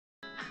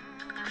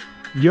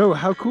Yo,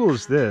 how cool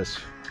is this?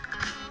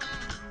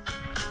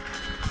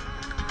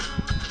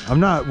 I'm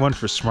not one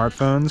for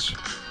smartphones,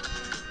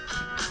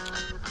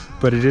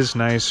 but it is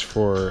nice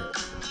for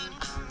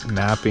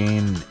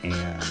mapping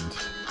and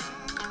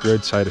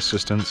roadside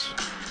assistance.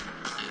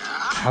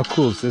 How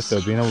cool is this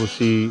though? Being able to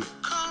see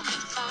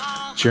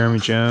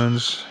Jermey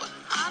Jones,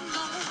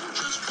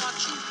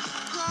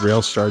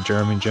 rail star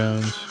Jermey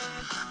Jones.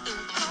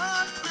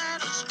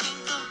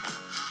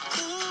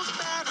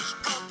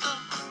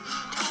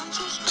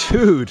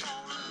 Dude!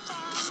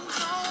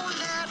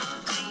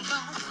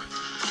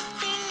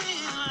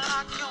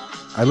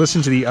 I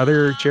listened to the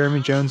other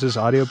Jermey Jones's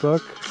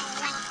audiobook,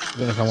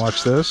 then I can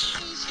watch this.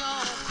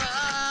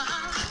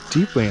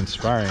 Deeply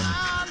inspiring.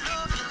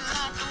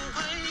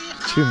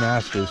 Two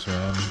masters,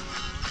 man.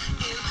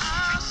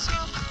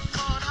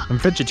 I'm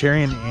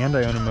vegetarian and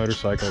I own a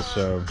motorcycle,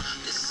 so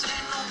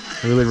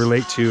I really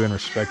relate to and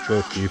respect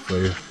both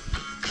deeply.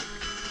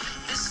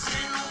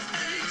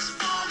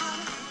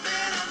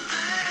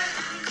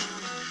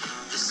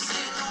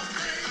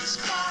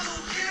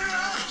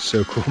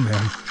 So cool,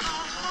 man.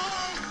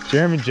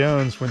 Jermey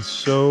Jones went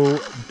so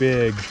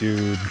big,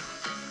 dude.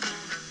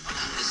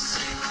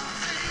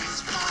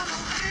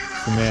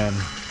 Man.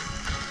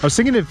 I was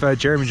thinking of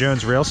Jermey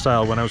Jones rail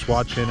style when I was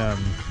watching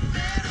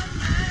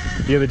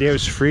the other day. It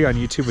was free on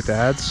YouTube with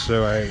ads,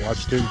 so I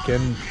watched it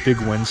again. Big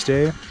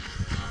Wednesday. It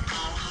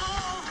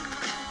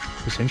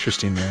was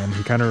interesting, man.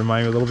 He kind of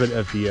reminded me a little bit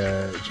of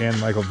the Jan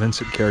Michael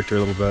Vincent character a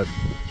little bit.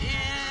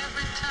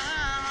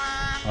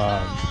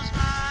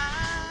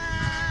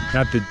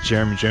 Not that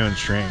Jermey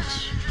Jones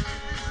drinks,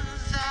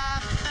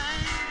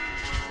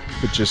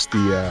 but just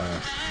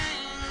the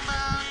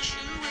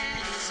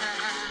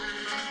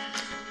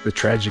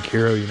tragic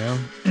hero, you know?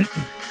 But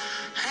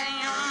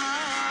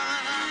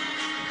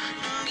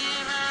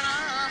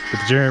the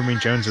Jermey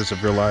Joneses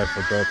of real life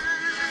are both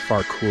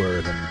far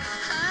cooler than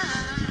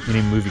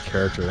any movie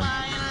character.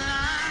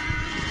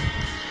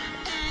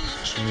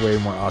 Way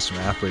more awesome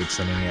athletes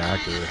than any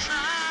actor.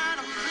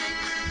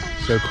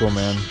 So cool,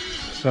 man.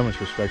 So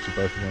much respect to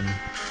both of them.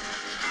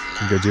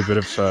 I'm gonna go do a bit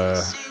of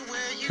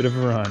a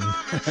run.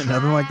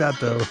 Nothing like that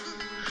though.